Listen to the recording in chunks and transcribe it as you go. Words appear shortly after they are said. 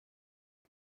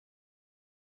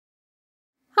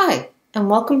Hi, and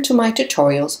welcome to my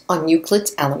tutorials on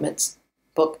Euclid's Elements,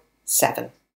 Book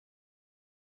 7.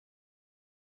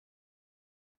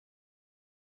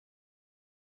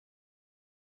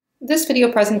 This video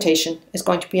presentation is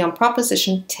going to be on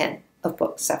Proposition 10 of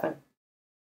Book 7.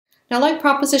 Now, like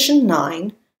Proposition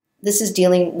 9, this is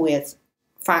dealing with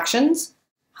fractions.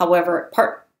 However,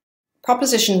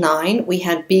 Proposition 9, we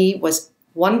had B was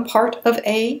one part of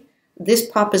A. This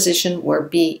proposition where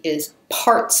B is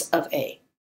parts of A.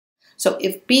 So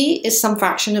if B is some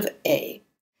fraction of A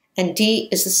and D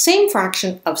is the same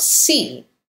fraction of C,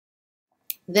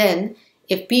 then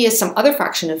if B is some other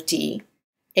fraction of D,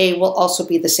 A will also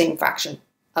be the same fraction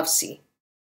of C,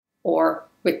 or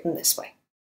written this way.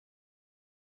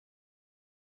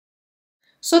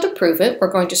 So to prove it,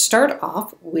 we're going to start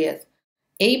off with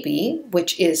AB,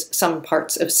 which is some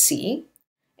parts of C,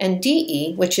 and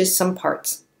DE, which is some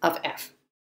parts of F.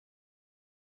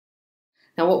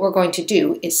 Now what we're going to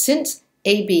do is, since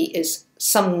AB is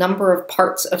some number of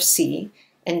parts of C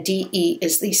and DE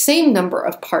is the same number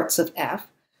of parts of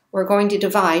F, we're going to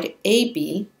divide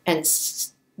AB and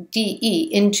DE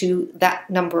into that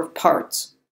number of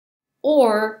parts.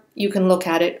 Or you can look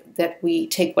at it that we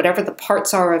take whatever the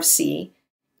parts are of C,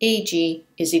 AG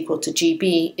is equal to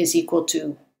GB is equal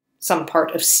to some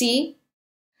part of C,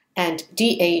 and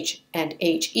DH and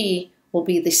HE will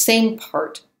be the same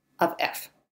part of F,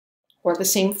 or the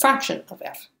same fraction of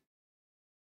F.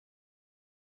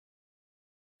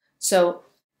 So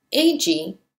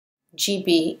AG,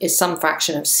 GB is some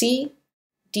fraction of C,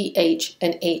 DH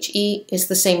and HE is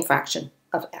the same fraction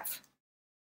of F.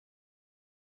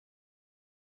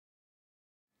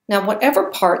 Now whatever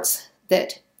parts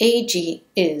that AG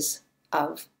is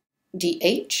of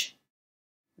DH,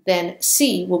 then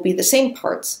C will be the same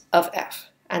parts of F,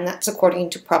 and that's according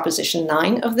to Proposition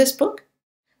 9 of this book.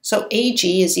 So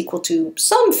AG is equal to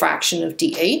some fraction of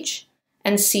DH,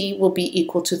 and C will be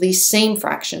equal to the same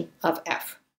fraction of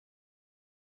F.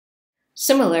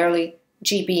 Similarly,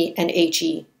 GB and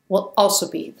HE will also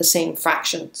be the same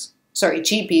fractions.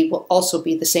 GB will also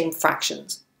be the same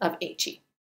fractions of HE.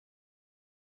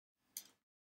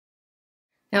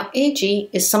 Now AG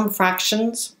is some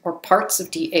fractions or parts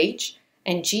of DH,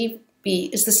 and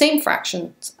GB is the same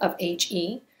fractions of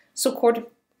HE. So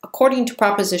according to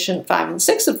Proposition 5 and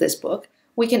 6 of this book,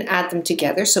 we can add them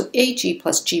together, so AG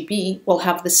plus GB will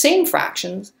have the same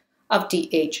fractions of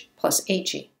DH plus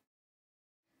HE.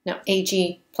 Now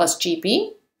AG plus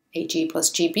GB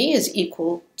is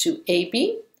equal to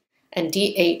AB, and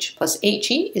DH plus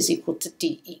HE is equal to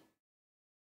DE.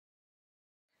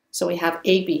 So we have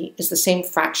AB is the same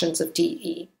fractions of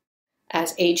DE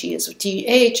as AG is of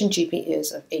DH and GB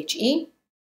is of HE.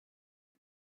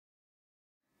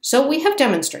 So we have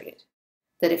demonstrated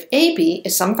that if AB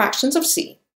is some fractions of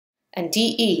C and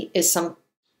DE is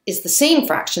the same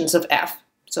fractions of F,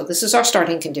 so this is our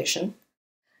starting condition,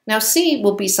 now C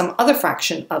will be some other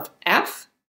fraction of F,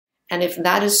 and if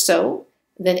that is so,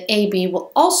 then AB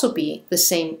will also be the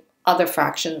same other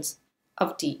fractions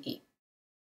of DE.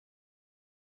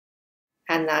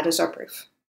 And that is our proof.